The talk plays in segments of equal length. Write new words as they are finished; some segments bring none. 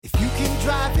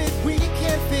drive it, we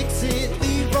can fix it.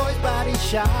 Leroy's Body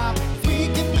Shop. We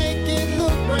can make it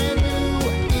look brand new.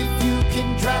 If you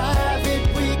can drive it,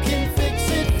 we can fix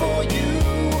it for you.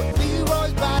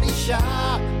 Leroy's Body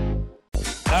Shop.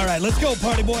 All right, let's go,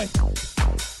 party boy.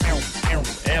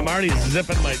 Hey, I'm already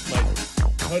zipping my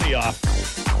hoodie off.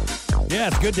 Yeah,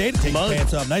 it's a good day to take your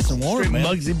pants off. Nice and warm, Straight man.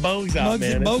 Muggsy Bogues out,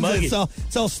 Muggsy man. Bogues.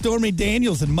 It's all Stormy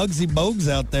Daniels and Muggsy Bogues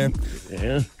out there.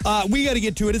 Yeah. We got to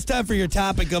get to it. It's time for your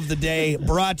topic of the day,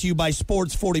 brought to you by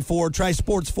Sports 44. Try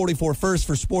Sports 44 first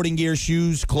for sporting gear,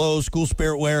 shoes, clothes, school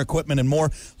spirit wear, equipment, and more.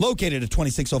 Located at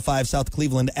 2605 South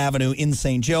Cleveland Avenue in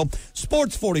St. Joe.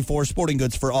 Sports 44, sporting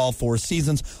goods for all four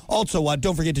seasons. Also,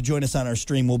 don't forget to join us on our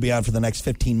stream. We'll be on for the next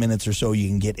 15 minutes or so. You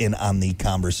can get in on the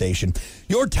conversation.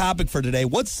 Your topic for today,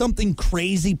 what's something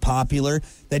crazy popular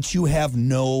that you have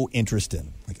no interest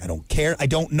in? Like, I don't care, I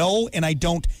don't know, and I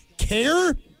don't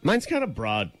care? Mine's kind of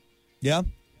broad. Yeah?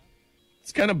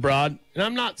 It's kind of broad. And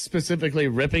I'm not specifically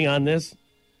ripping on this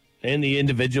and the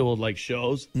individual, like,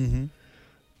 shows. Mm-hmm.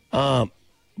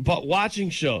 But watching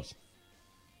shows.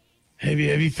 Have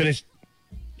you finished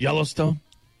Yellowstone?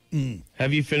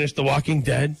 Have you finished The Walking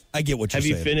Dead? I get what you're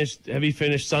saying. Have you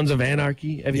finished Sons of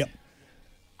Anarchy? Yep.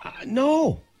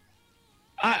 No.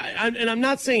 And I'm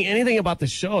not saying anything about the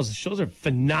shows. The shows are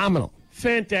phenomenal.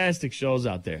 Fantastic shows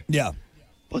out there. Yeah.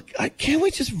 But can't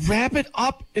we just wrap it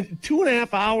up in 2.5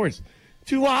 hours?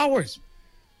 2 hours.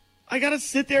 I got to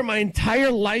sit there my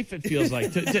entire life, it feels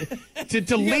like,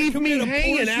 to leave me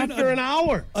hanging after an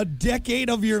hour. A decade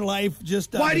of your life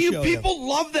just on Why do you show, people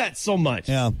love that so much?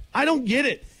 Yeah. I don't get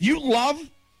it. You love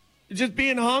just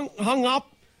being hung up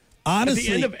honestly, at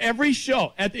the end of every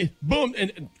show. At the boom,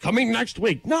 and coming next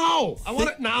week. No, I want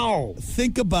it now.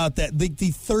 Think about that. The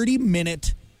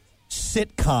 30-minute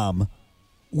sitcom,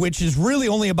 which is really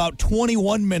only about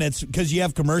 21 minutes because you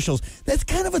have commercials, that's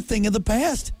kind of a thing of the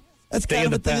past. That's kind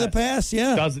of a thing of the past,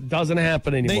 yeah. Doesn't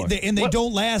happen anymore. They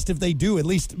don't last if they do, at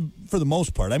least for the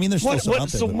most part. I mean, there's still some out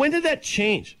there. So when did that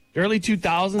change? Early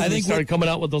 2000s? I think they started coming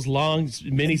out with those long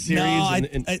miniseries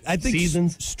and I think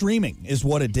seasons? Streaming is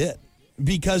what it did.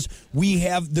 Because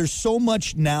there's so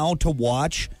much now to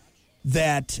watch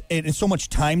that, and it's so much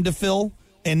time to fill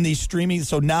in these streaming.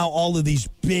 So now all of these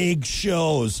big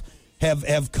shows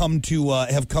have come to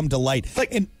light.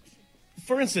 Like,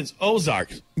 for instance,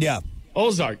 Ozark. Yeah.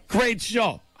 Ozark, great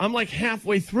show. I'm like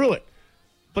halfway through it.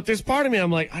 But there's part of me, I'm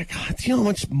like, do you know how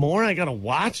much more I got to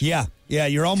watch? Yeah,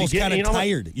 you're almost kind of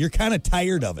tired. You're kind of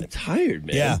tired of it. I'm tired,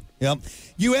 man. Yeah, yep.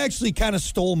 You actually kind of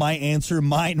stole my answer.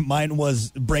 Mine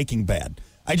was Breaking Bad.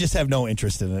 I just have no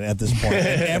interest in it at this point.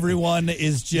 And everyone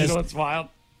is just... You know what's wild?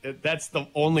 That's the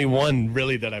only one,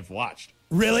 really, that I've watched.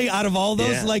 Really? Out of all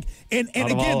those? Yeah. And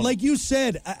again, like you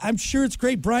said, I'm sure it's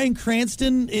great. Bryan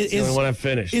Cranston is the only one I've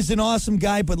finished. Is an awesome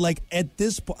guy, but at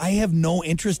this point, I have no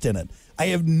interest in it. I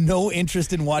have no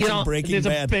interest in watching Breaking Bad.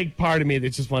 There's a big part of me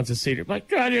that just wants to see it. Like,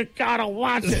 God, you gotta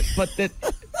watch it. But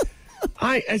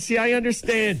I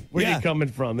understand where you're coming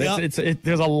from.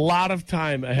 There's a lot of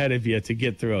time ahead of you to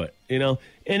get through it, and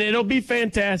it'll be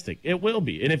fantastic. It will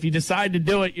be. And if you decide to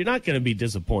do it, you're not going to be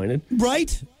disappointed.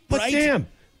 Right. But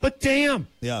damn.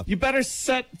 Yeah. You better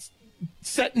set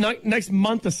next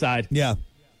month aside. Yeah.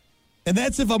 And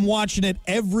that's if I'm watching it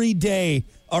every day,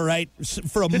 all right,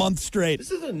 for a month straight. This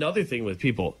is another thing with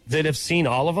people that have seen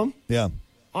all of them. Yeah.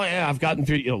 Oh, yeah, I've gotten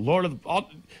through, Lord of the...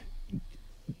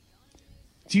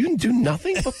 Do you do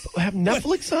nothing but have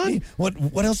Netflix on?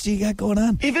 What else do you got going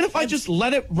on? Even if I just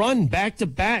let it run back to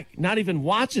back, not even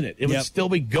watching it, it would still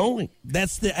be going.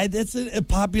 That's a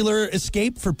popular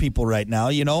escape for people right now,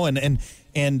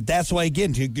 and that's why,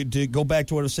 again, to go back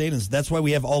to what I was saying, is that's why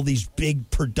we have all these big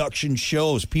production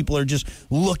shows. People are just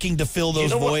looking to fill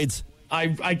those voids.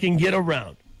 I can get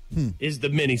around is the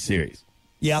miniseries.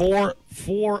 Yeah.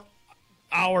 4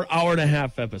 hour and a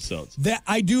half episodes. That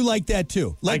I do like that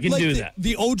too. I can do that.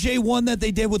 The OJ one that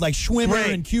they did with like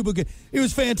Schwimmer and Cuba, it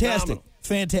was fantastic. Phenomenal.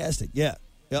 Fantastic. Yeah.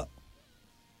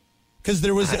 Because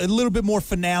there was a little bit more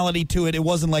finality to it. It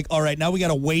wasn't like, all right, now we got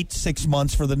to wait 6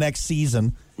 months for the next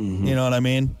season. Mm-hmm. You know what I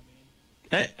mean?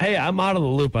 Hey, I'm out of the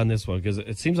loop on this one because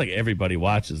it seems like everybody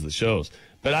watches the shows,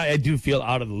 but I do feel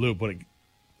out of the loop when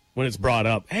it's brought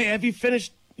up. Hey, have you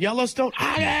finished Yellowstone?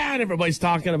 Yeah, and everybody's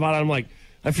talking about it. I'm like,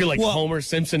 I feel like Homer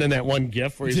Simpson in that one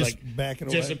GIF where he's like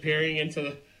disappearing into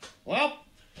the. Well,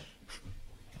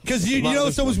 because you know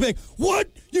someone's like, "What?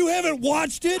 You haven't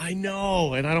watched it?" I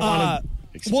know, and I don't want to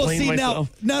explain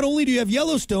myself. Now, not only do you have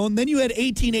Yellowstone, then you had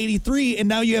 1883, and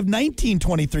now you have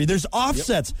 1923. There's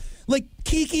offsets. Yep. Like,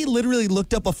 Kiki literally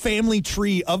looked up a family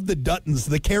tree of the Duttons,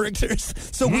 the characters,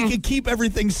 so we could keep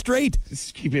everything straight.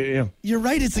 Just keep it. Yeah. You're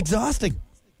right. It's exhausting.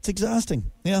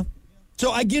 Yeah.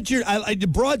 So I get I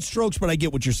broad strokes, but I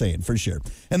get what you're saying for sure.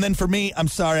 And then for me, I'm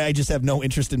sorry, I just have no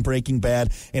interest in Breaking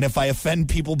Bad. And if I offend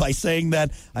people by saying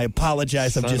that, I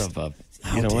apologize. How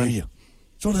dare you?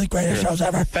 It's one of the greatest shows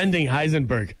ever. Offending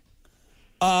Heisenberg.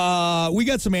 We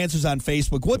got some answers on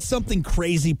Facebook. What's something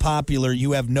crazy popular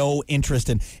you have no interest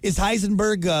in? Is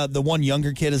Heisenberg the one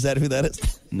younger kid? Is that who that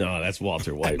is? No, that's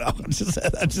Walter White. No, I'm just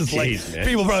Jeez, man.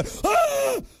 People probably,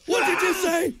 what did you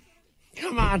say?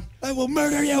 Come on. I will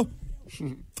murder you.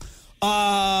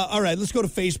 All right, let's go to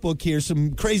Facebook here.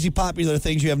 Some crazy popular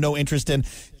things you have no interest in.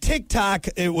 TikTok,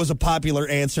 it was a popular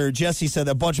answer. Jesse said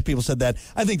that. A bunch of people said that.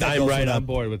 I think that I'm goes right without, on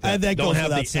board with that. That Don't goes have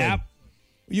without the saying. app.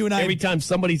 You and I. Every time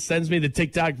somebody sends me the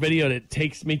TikTok video and it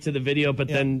takes me to the video, but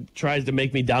then tries to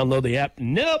make me download the app.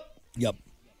 Nope. Yep.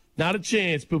 Not a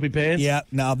chance, poopy pants. Yeah,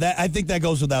 no, I think that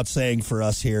goes without saying for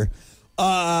us here.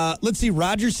 Let's see.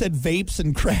 Roger said vapes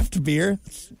and craft beer.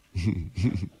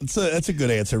 That's a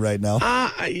good answer right now.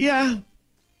 Yeah.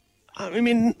 I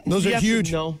mean, those are yes huge.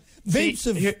 and no. Vapes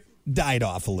have died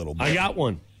off a little bit. I got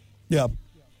one. Yeah.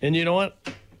 And you know what?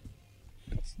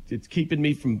 It's keeping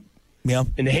me from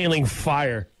inhaling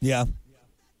fire. Yeah.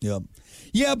 Yeah.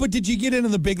 Yeah, but did you get into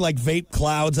the big vape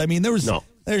clouds? I mean, there's no,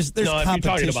 if you're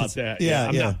talking about that,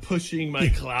 I'm not pushing my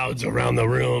clouds around the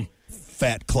room.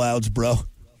 Fat clouds, bro.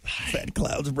 Fat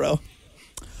clouds, bro.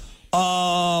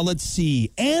 Let's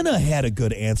see. Anna had a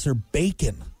good answer.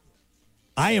 Bacon.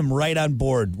 I am right on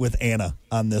board with Anna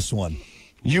on this one.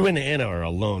 You and Anna are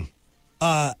alone.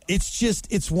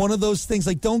 It's one of those things.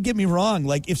 Don't get me wrong.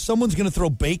 If someone's going to throw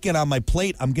bacon on my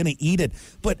plate, I'm going to eat it.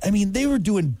 But, I mean, they were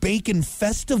doing bacon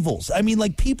festivals. I mean,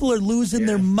 people are losing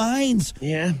their minds.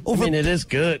 Yeah. I mean, it is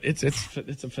good. It's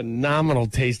a phenomenal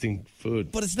tasting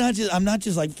food. But I'm not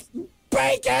just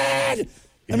bacon!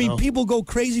 I mean, people go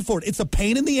crazy for it. It's a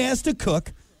pain in the ass to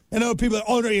cook. And other people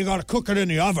are no, you got to cook it in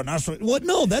the oven. What?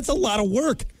 No, that's a lot of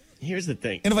work. Here's the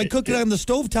thing. And if I cook it on the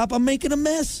stovetop, I'm making a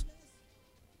mess.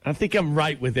 I think I'm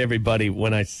right with everybody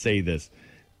when I say this.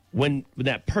 When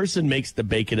that person makes the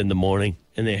bacon in the morning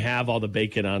and they have all the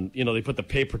bacon on, they put the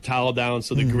paper towel down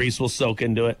so the grease will soak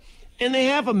into it, and they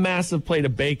have a massive plate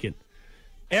of bacon.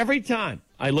 Every time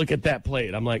I look at that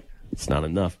plate, I'm like, it's not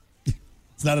enough.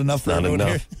 It's not enough for everyone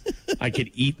here. I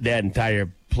could eat that entire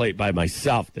plate by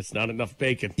myself. That's not enough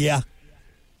bacon. Yeah.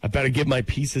 I better get my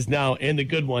pieces now and the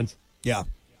good ones. Yeah.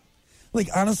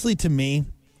 Honestly, to me,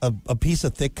 a piece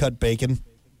of thick cut bacon,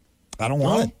 I don't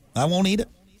want it. I won't eat it.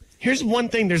 Here's one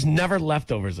thing there's never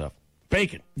leftovers of.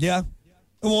 Bacon. Yeah.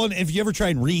 Well, if you ever try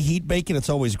and reheat bacon, it's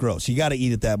always gross. You got to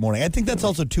eat it that morning. I think that's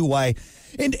also too why.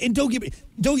 And don't get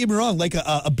me wrong.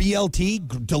 A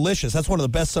BLT, delicious. That's one of the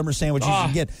best summer sandwiches you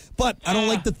can get. But I don't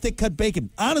like the thick cut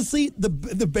bacon. Honestly, the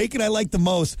bacon I like the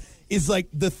most is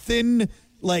the thin,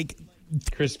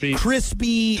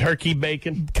 crispy turkey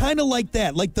bacon, kind of like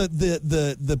that,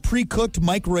 the pre-cooked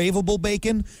microwavable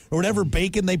bacon or whatever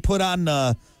bacon they put on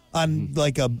a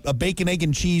bacon, egg,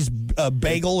 and cheese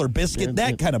bagel or biscuit,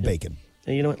 that kind of bacon.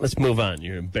 Hey, you know what? Let's move on.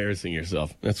 You're embarrassing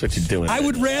yourself. That's what you're doing. I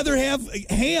would rather have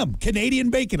ham,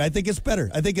 Canadian bacon. I think it's better.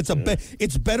 I think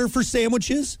it's better for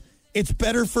sandwiches. It's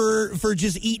better for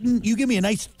just eating. You give me a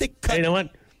nice thick cut. Hey, you know what?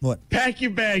 What? Pack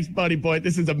your bags, buddy boy.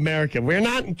 This is America. We're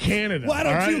not in Canada. Why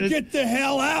don't you get the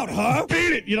hell out, huh?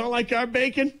 Beat it. You don't like our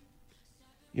bacon?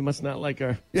 You must not like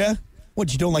our... Yeah?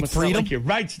 What, you don't like freedom? You don't like your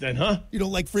rights then, huh? You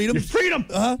don't like freedom? Your freedom!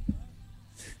 Uh-huh.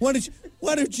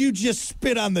 Why don't you just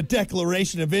spit on the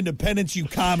Declaration of Independence, you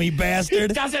commie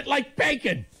bastard? He doesn't like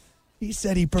bacon. He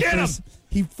said he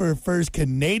prefers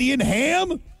Canadian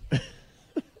ham?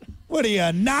 What are you,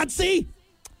 a Nazi?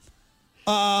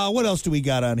 What else do we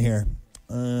got on here?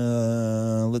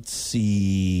 Let's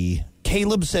see.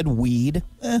 Caleb said weed.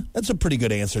 That's a pretty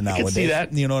good answer nowadays. I can see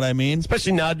that. You know what I mean?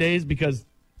 Especially nowadays because,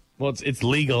 it's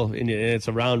legal and it's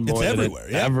around more it's than everywhere,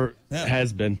 it ever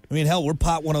has been. I mean, hell, we're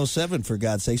Pot 107 for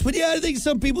God's sakes. But I think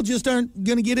some people just aren't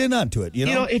going to get in onto it. You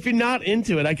know, if you're not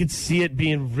into it, I could see it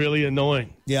being really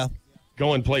annoying. Yeah.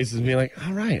 Going places and being like,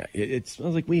 all right, it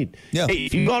smells like weed. Yeah. Hey,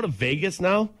 if you go to Vegas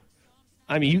now,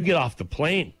 I mean, you get off the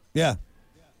plane. Yeah.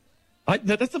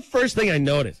 That's the first thing I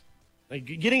noticed.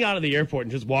 Getting out of the airport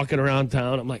and just walking around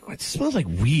town, I'm like, it smells like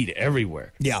weed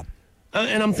everywhere. Yeah.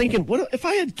 And I'm thinking, what if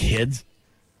I had kids?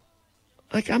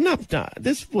 I'm not,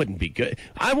 this wouldn't be good.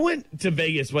 I went to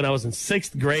Vegas when I was in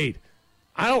 6th grade.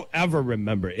 I don't ever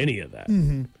remember any of that.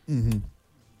 Mm-hmm. Mm-hmm.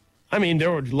 I mean, there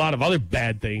were a lot of other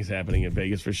bad things happening in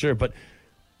Vegas for sure, but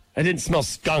I didn't smell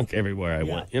skunk everywhere I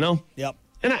went, Yep.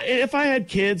 And if I had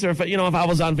kids or if I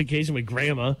was on vacation with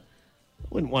grandma, I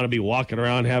wouldn't want to be walking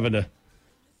around having to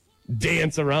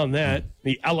dance around that.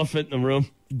 The elephant in the room.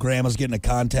 Grandma's getting a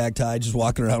contact high, just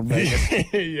walking around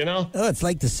Vegas. You know? Oh, it's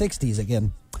like the 60s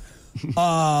again.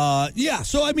 Yeah,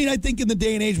 so I mean, I think in the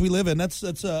day and age we live in, that's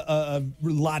a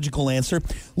logical answer.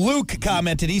 Luke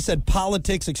commented, he said,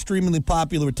 politics extremely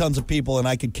popular with tons of people, and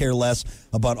I could care less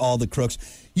about all the crooks.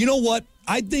 You know what?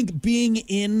 I think being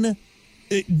in,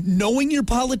 knowing your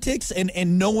politics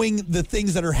and knowing the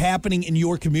things that are happening in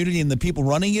your community and the people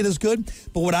running it is good.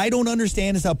 But what I don't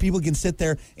understand is how people can sit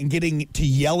there and getting to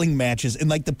yelling matches and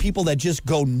like the people that just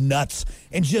go nuts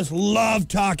and just love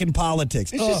talking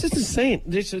politics. It's just insane.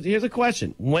 Here's a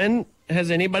question. When has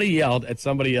anybody yelled at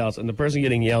somebody else and the person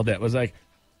getting yelled at was like,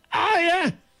 oh,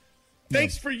 yeah,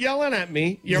 thanks for yelling at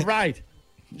me. You're right.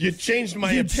 You changed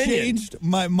my opinion. You changed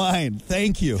my mind.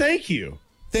 Thank you. Thank you.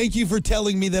 Thank you for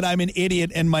telling me that I'm an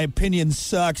idiot and my opinion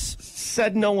sucks.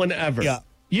 Said no one ever. Yeah.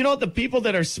 You know, the people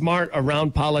that are smart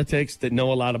around politics, that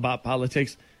know a lot about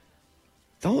politics,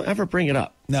 don't ever bring it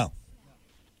up. No.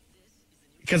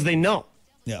 Because they know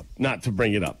not to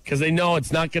bring it up. Because they know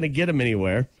it's not going to get them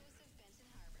anywhere.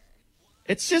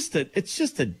 It's just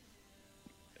a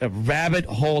rabbit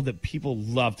hole that people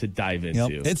love to dive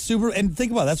into. Yep. It's super, and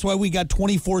think about it, that's why we got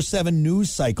 24/7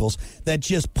 news cycles that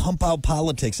just pump out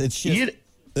politics. It's just...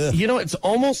 You know, it's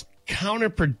almost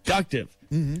counterproductive.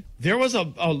 Mm-hmm. There was a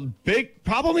big,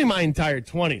 probably my entire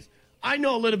 20s. I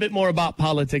know a little bit more about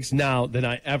politics now than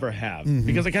I ever have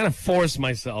because I kind of forced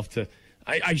myself to.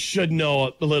 I should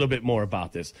know a little bit more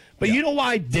about this. But you know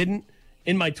why I didn't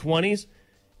in my 20s?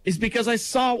 Is because I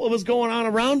saw what was going on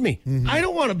around me. Mm-hmm. I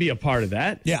don't want to be a part of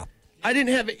that. Yeah. I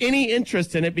didn't have any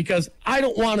interest in it because I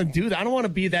don't want to do that. I don't want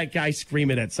to be that guy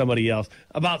screaming at somebody else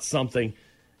about something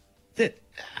that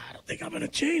I don't think I'm going to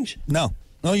change. No,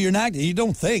 you're not. You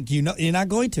don't think. You're not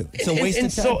going to. It's a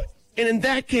waste of time. And in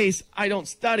that case, I don't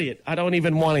study it. I don't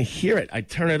even want to hear it. I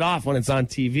turn it off when it's on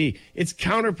TV. It's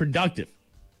counterproductive.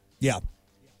 Yeah.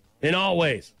 In all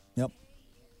ways. Yep.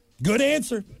 Good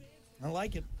answer. I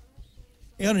like it.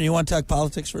 Aaron, you want to talk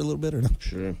politics for a little bit or no?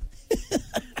 Sure.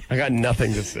 I got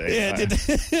nothing to say. Yeah,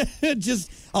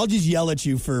 I'll just yell at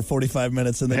you for 45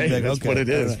 minutes and then that's okay, what it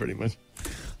is, pretty much.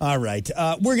 All right.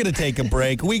 We're going to take a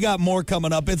break. We got more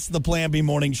coming up. It's the Plan B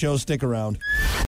Morning Show. Stick around.